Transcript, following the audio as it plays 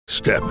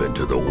Step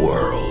into the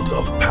world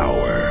of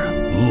power,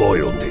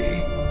 loyalty,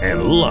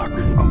 and luck.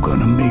 I'm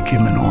gonna make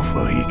him an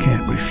offer he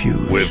can't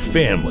refuse. With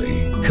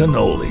family,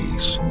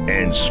 cannolis,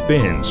 and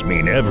spins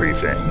mean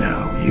everything.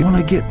 Now, you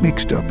wanna get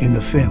mixed up in the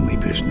family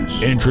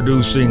business.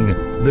 Introducing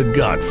The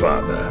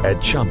Godfather at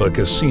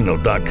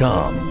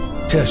ChumbaCasino.com.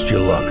 Test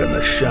your luck in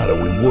the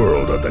shadowy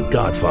world of The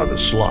Godfather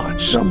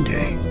slot.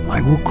 Someday, I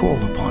will call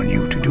upon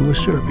you to do a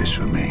service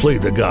for me. Play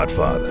The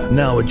Godfather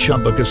now at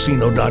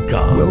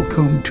ChumbaCasino.com.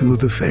 Welcome to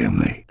the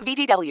family.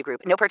 VGW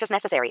Group. No purchase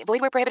necessary. Void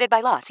where prohibited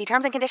by law. See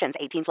terms and conditions.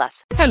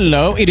 18+.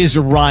 Hello, it is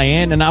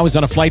Ryan, and I was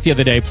on a flight the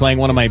other day playing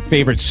one of my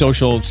favorite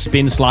social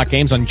spin slot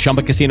games on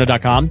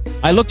ChumbaCasino.com.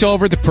 I looked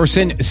over at the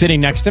person sitting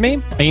next to me,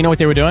 and you know what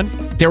they were doing?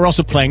 They were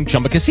also playing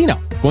Chumba Casino.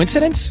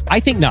 Coincidence? I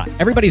think not.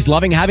 Everybody's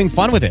loving having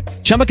fun with it.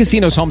 Chumba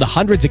Casino is home to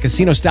hundreds of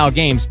casino-style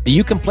games that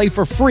you can play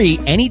for free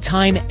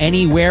anytime,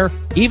 anywhere,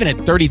 even at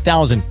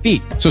 30,000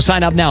 feet. So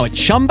sign up now at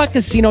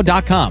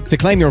ChumbaCasino.com to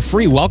claim your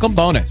free welcome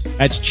bonus.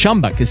 That's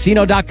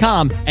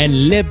ChumbaCasino.com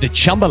and live the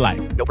Chumba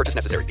life. No purchase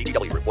necessary.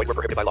 VGW Group. Void where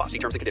prohibited by law. See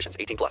terms and conditions.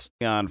 18+.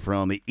 On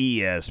from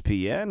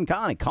ESPN,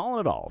 Connie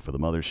calling it all for the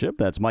mothership.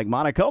 That's Mike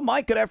Monaco.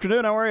 Mike, good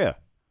afternoon. How are you?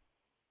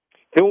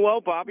 Doing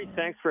well, Bobby.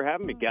 Thanks for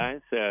having me,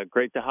 guys.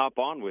 Great to hop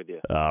on with you.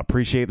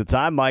 Appreciate the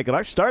time, Mike. And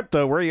I start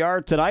where you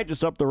are tonight,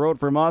 just up the road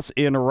from us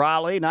in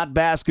Raleigh. Not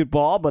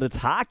basketball, but it's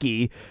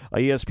hockey.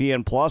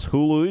 ESPN Plus,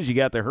 Hulu's. You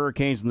got the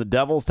Hurricanes and the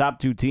Devils, top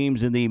two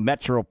teams in the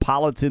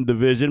Metropolitan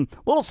Division.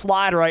 Little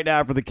slide right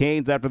now for the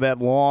Canes after that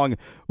long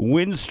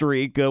win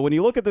streak. When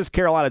you look at this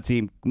Carolina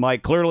team,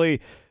 Mike,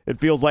 clearly it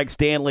feels like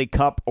Stanley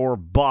Cup or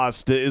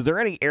bust. Is there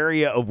any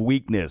area of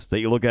weakness that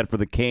you look at for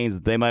the Canes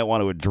that they might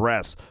want to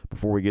address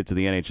before we get to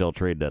the NHL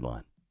trade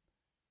deadline?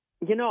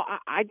 You know,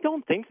 I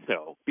don't think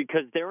so,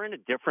 because they're in a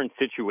different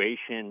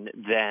situation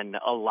than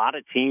a lot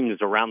of teams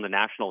around the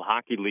National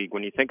Hockey League.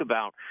 When you think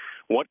about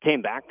what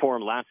came back for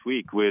him last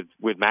week with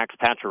Max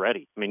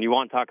Pacioretty, I mean, you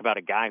want to talk about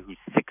a guy who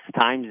 6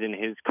 times in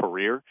his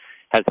career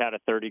has had a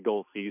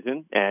 30-goal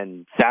season,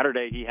 and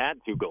Saturday he had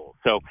 2 goals.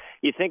 So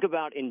you think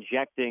about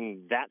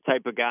injecting that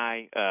type of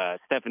guy.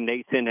 Stefan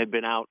Noesen had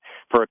been out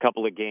for a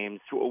couple of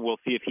games. We'll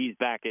see if he's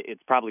back.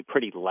 It's probably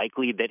pretty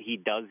likely that he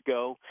does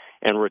go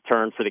and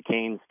return for the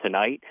Canes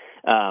tonight.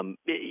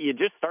 You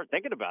just start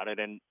thinking about it,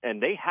 and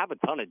they have a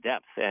ton of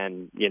depth.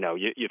 And, you know,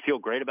 you feel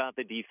great about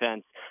the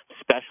defense,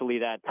 especially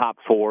that top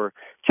 4.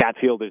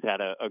 Chatfield has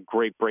had a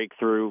great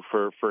breakthrough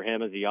for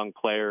him as a young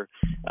player.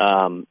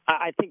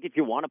 I think if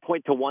you want to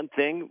point to one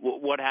thing,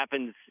 what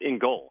happens in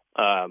goal?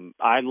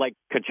 I like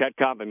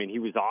Kochetkov. I mean, he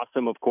was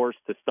awesome, of course,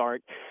 to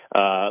start.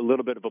 A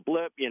little bit of a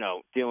blip, you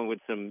know, dealing with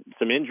some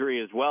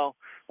injury as well.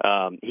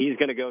 He's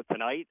going to go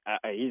tonight.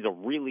 He's a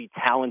really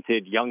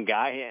talented young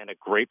guy and a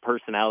great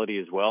personality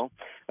as well.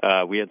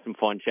 We had some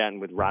fun chatting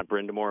with Rod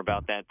Brindamore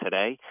about that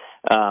today.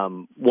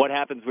 What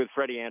happens with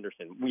Freddie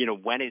Anderson? You know,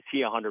 when is he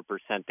 100%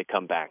 to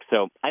come back?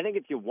 So I think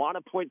if you want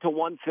to point to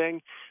one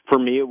thing, for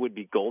me it would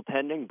be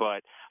goaltending.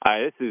 But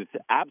this is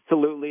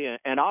absolutely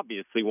and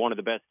obviously one of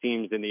the best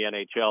teams in the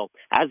NHL,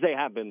 as they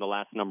have been the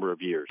last number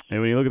of years. And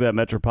when you look at that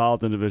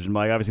Metropolitan Division,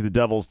 Mike, obviously the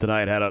Devils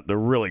tonight had a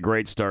really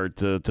great start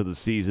to the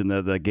season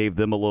that gave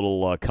them a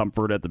little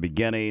comfort at the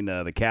beginning.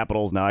 The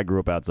Capitals, now I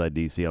grew up outside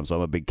D.C., so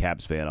I'm a big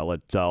Caps fan.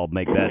 I'll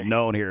make that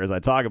known here as I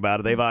talk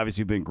about it. They've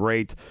obviously been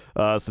great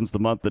since the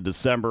month of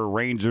December.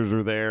 Rangers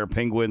are there.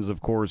 Penguins,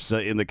 of course,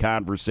 in the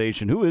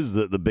conversation. Who is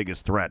the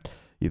biggest threat,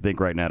 you think,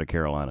 right now to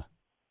Carolina?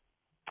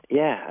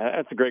 Yeah,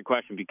 that's a great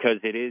question, because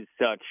it is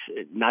such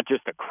not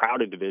just a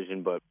crowded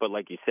division, but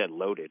like you said,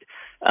 loaded.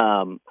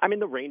 I mean,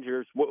 the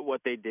Rangers,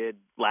 what they did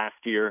last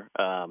year,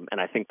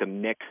 and I think the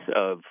mix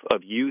of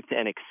youth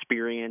and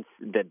experience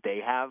that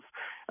they have,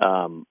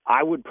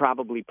 I would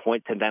probably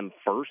point to them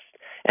first,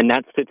 and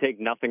that's to take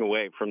nothing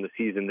away from the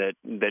season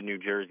that New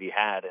Jersey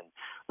had and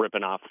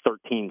ripping off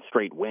 13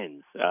 straight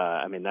wins.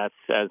 I mean, that's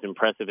as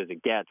impressive as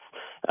it gets.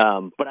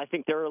 But I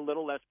think they're a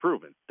little less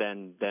proven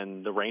than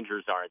the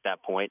Rangers are at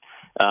that point.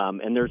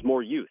 And there's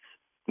more youth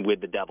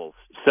with the Devils.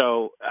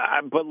 So,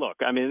 but look,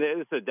 I mean,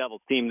 this is a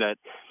Devils team that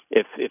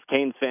if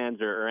Canes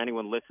fans or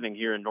anyone listening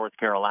here in North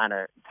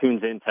Carolina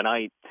tunes in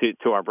tonight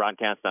to our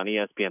broadcast on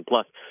ESPN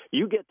Plus,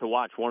 you get to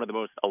watch one of the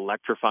most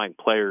electrifying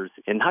players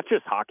in not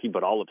just hockey,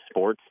 but all of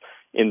sports,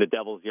 in the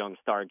Devils' young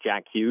star,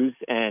 Jack Hughes.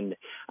 And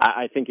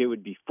I think it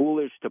would be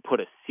foolish to put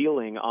a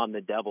ceiling on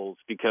the Devils,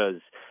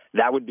 because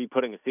that would be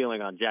putting a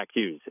ceiling on Jack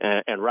Hughes.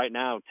 And right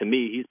now, to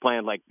me, he's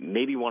playing like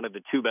maybe one of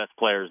the 2 best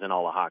players in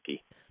all of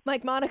hockey.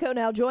 Mike Monaco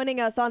now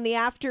joining us on the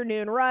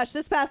Afternoon Rush.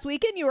 This past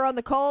weekend, you were on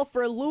the call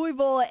for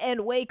Louisville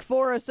and Wake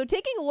Forest. So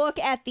taking a look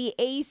at the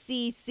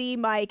ACC,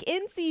 Mike,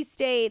 NC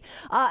State,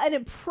 an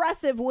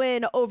impressive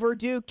win over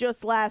Duke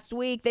just last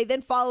week. They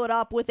then followed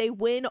up with a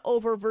win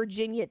over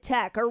Virginia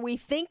Tech. Are we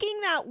thinking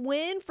that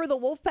win for the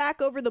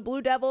Wolfpack over the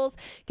Blue Devils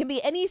can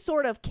be any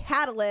sort of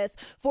catalyst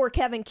for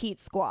Kevin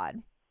Keatts'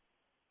 squad?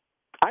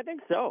 I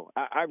think so.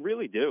 I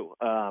really do.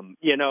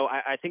 You know,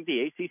 I think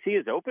the ACC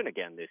is open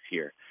again this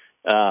year.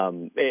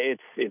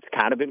 It's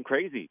kind of been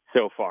crazy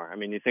so far. I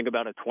mean, you think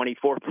about a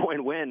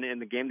 24-point win in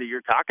the game that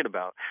you're talking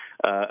about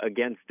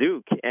against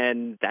Duke,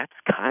 and that's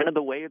kind of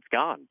the way it's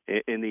gone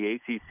in the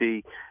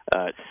ACC.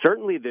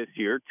 Certainly this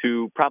year,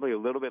 to probably a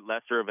little bit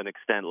lesser of an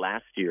extent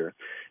last year.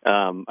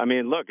 I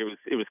mean, look,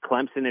 it was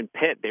Clemson and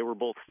Pitt. They were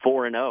both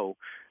 4-0.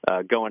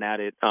 Going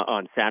at it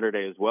on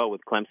Saturday as well,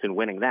 with Clemson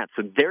winning that.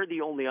 So they're the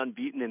only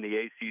unbeaten in the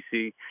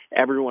ACC.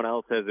 Everyone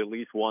else has at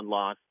least one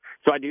loss.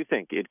 So I do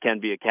think it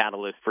can be a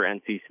catalyst for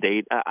NC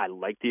State. I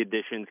like the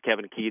additions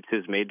Kevin Keatts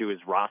has made to his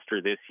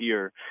roster this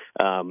year.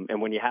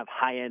 And when you have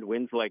high-end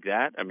wins like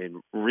that, I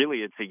mean, really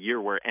it's a year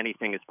where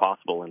anything is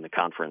possible in the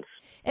conference.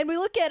 And we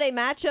look at a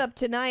matchup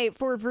tonight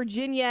for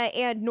Virginia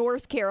and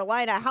North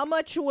Carolina. How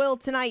much will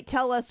tonight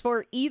tell us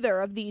for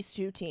either of these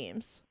two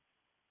teams?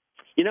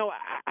 You know,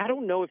 I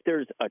don't know if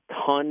there's a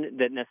ton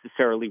that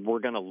necessarily we're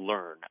going to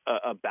learn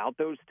about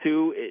those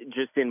two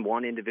just in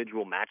one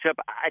individual matchup.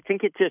 I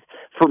think it just,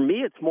 for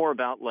me, it's more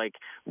about like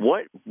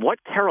what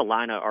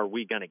Carolina are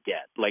we going to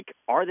get? Like,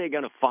 are they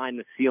going to find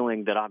the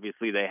ceiling that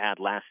obviously they had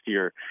last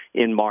year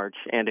in March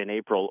and in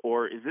April?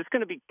 Or is this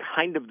going to be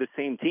kind of the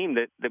same team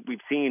that we've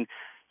seen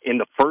in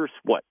the first,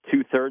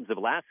 2/3 of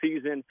last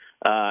season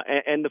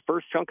and the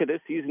first chunk of this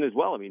season as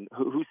well? I mean,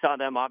 who saw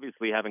them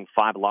obviously having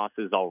 5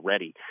 losses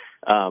already?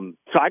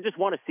 So I just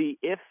want to see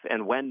if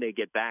and when they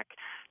get back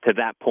to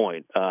that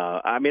point.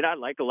 I mean, I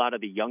like a lot of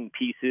the young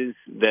pieces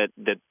that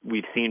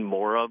we've seen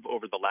more of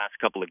over the last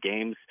couple of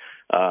games.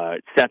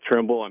 Seth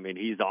Trimble, I mean,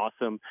 he's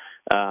awesome.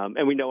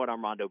 And we know what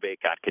Armando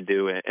Bacot could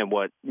do and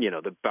what,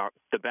 the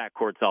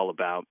backcourt's all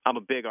about. I'm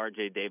a big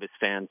R.J. Davis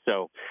fan.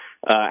 So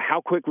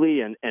how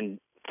quickly and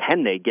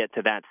can they get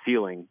to that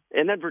ceiling?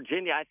 And then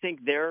Virginia, I think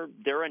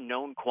they're a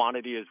known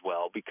quantity as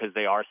well because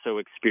they are so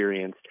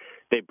experienced.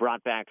 They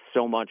brought back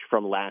so much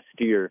from last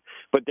year,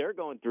 but they're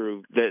going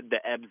through the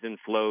ebbs and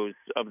flows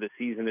of the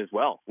season as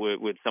well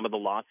with some of the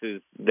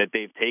losses that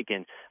they've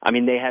taken. I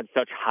mean, they had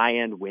such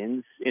high-end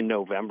wins in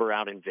November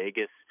out in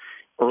Vegas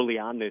early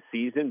on this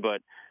season,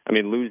 but I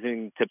mean,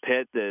 losing to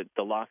Pitt,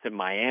 the loss in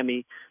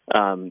Miami,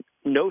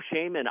 no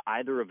shame in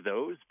either of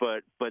those,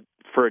 but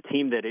for a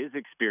team that is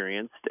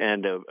experienced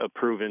and a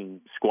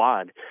proven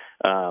squad,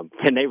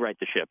 can they right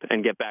the ship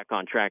and get back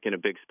on track in a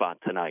big spot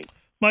tonight?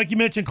 Mike, you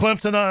mentioned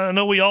Clemson. I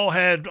know we all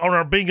had on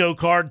our bingo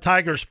card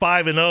Tigers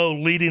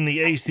 5-0 leading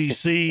the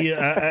ACC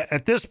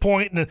at this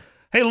point. And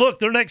hey, look,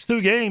 their next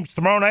 2 games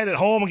tomorrow night at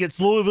home against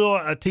Louisville,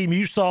 a team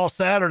you saw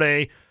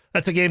Saturday.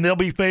 That's a game they'll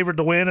be favored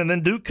to win. And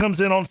then Duke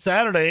comes in on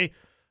Saturday,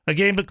 a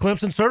game that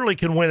Clemson certainly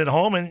can win at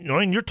home.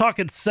 And you're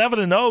talking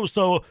 7-0.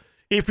 So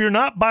if you're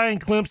not buying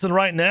Clemson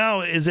right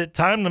now, is it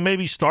time to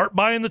maybe start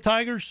buying the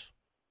Tigers?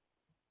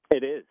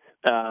 It is.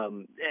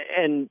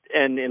 And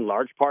in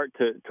large part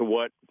to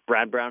what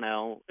Brad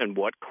Brownell and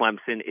what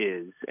Clemson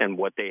is and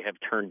what they have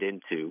turned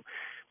into.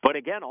 But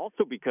again,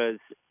 also because,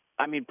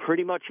 I mean,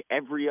 pretty much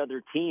every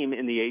other team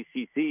in the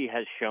ACC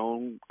has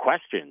shown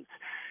questions.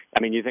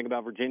 I mean, you think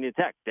about Virginia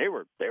Tech. They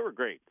were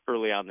great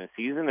early on this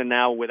season, and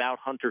now without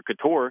Hunter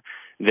Couture,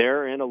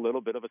 they're in a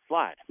little bit of a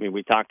slide. I mean,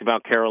 we talked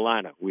about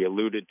Carolina. We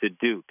alluded to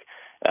Duke.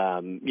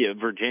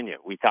 Virginia,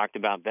 we talked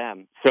about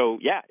them. So,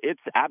 yeah,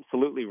 it's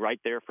absolutely right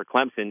there for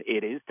Clemson.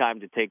 It is time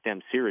to take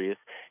them serious.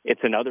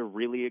 It's another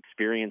really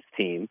experienced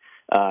team.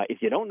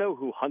 If you don't know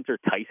who Hunter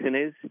Tyson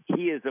is,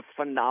 he is a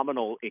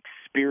phenomenal,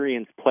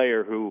 experienced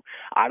player who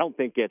I don't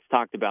think gets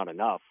talked about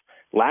enough.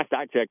 Last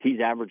I checked, he's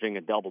averaging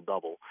a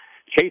double-double.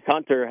 Chase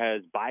Hunter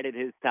has bided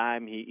his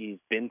time. He's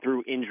been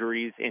through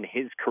injuries in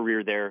his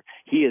career there.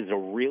 He is a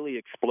really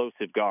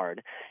explosive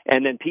guard.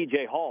 And then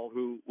P.J. Hall,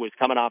 who was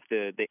coming off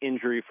the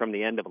injury from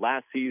the end of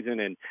last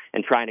season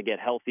and trying to get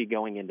healthy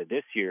going into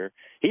this year,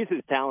 he's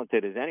as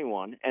talented as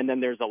anyone. And then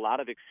there's a lot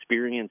of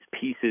experienced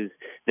pieces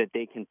that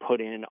they can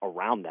put in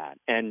around that.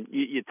 And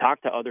you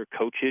talk to other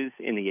coaches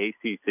in the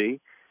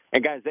ACC,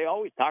 and, guys, they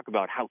always talk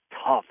about how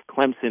tough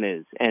Clemson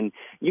is. And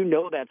you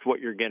know that's what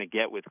you're going to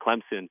get with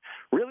Clemson,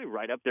 really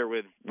right up there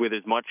with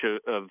as much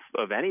of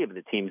any of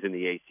the teams in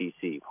the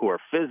ACC who are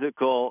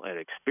physical and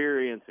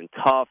experienced and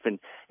tough and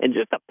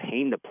just a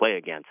pain to play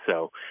against.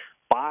 So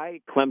buy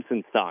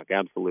Clemson stock,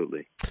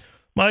 absolutely.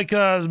 Mike,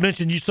 as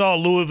mentioned, you saw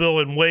Louisville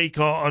and Wake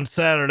on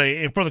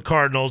Saturday. And for the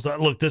Cardinals,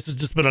 look, this has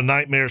just been a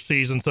nightmare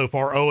season so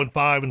far,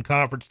 0-5 in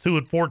conference,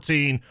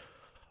 2-14.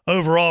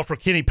 Overall for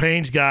Kenny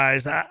Payne's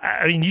guys.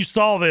 I mean, you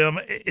saw them.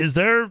 Is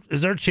there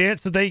a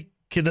chance that they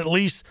can at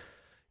least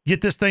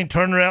get this thing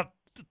turned around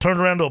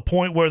to a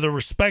point where they're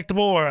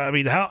respectable? Or, I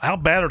mean, how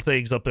bad are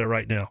things up there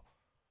right now?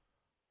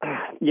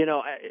 You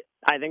know,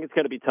 I think it's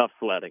going to be tough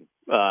sledding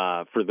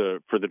for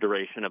the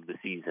duration of the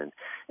season.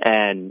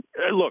 And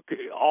look,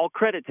 all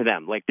credit to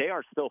them. Like, they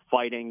are still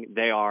fighting.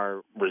 They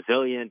are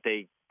resilient.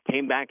 They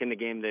came back in the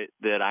game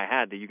that I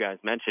had that you guys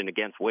mentioned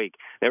against Wake.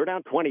 They were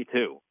down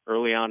 22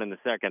 early on in the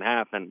second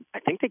half, and I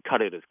think they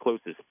cut it as close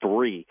as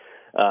 3,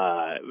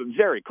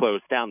 very close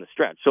down the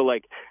stretch. So,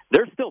 like,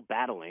 they're still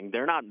battling.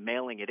 They're not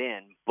mailing it in,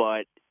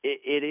 but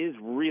it is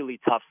really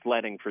tough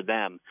sledding for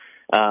them.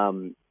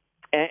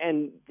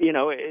 And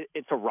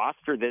it's a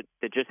roster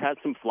that just has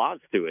some flaws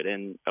to it,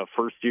 and a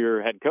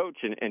first-year head coach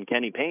and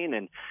Kenny Payne,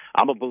 and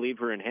I'm a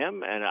believer in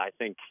him, and I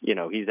think,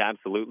 he's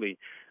absolutely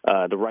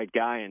the right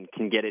guy and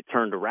can get it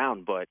turned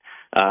around. But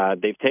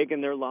they've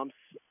taken their lumps.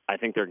 I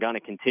think they're going to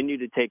continue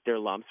to take their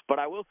lumps. But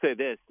I will say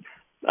this,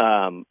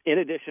 in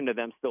addition to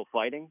them still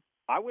fighting,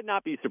 I would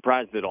not be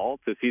surprised at all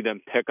to see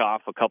them pick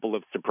off a couple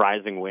of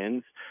surprising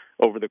wins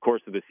over the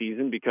course of the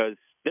season, because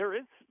there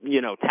is,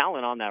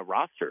 talent on that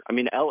roster. I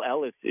mean, El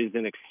Ellis is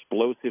an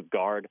explosive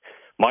guard.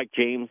 Mike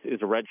James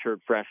is a redshirt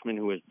freshman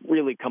who has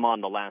really come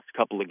on the last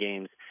couple of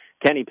games.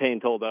 Kenny Payne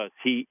told us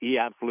he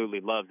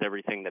absolutely loves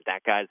everything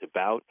that guy's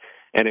about.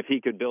 And if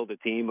he could build a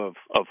team of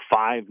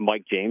 5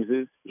 Mike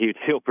Jameses, he would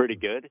feel pretty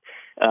good.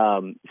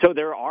 So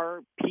there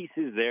are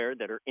pieces there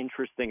that are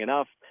interesting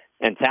enough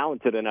and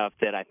talented enough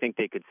that I think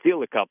they could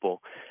steal a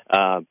couple.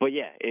 But,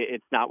 yeah,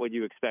 it's not what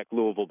you expect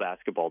Louisville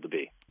basketball to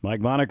be.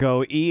 Mike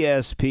Monaco,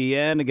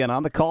 ESPN. Again,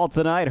 on the call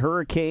tonight,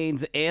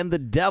 Hurricanes and the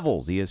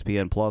Devils.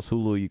 ESPN Plus,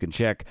 Hulu, you can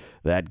check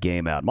that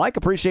game out. Mike,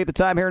 appreciate the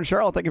time here in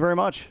Charlotte. Thank you very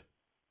much.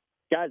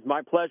 Guys,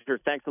 my pleasure.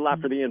 Thanks a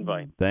lot for the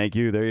invite. Thank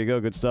you. There you go.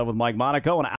 Good stuff with Mike Monaco.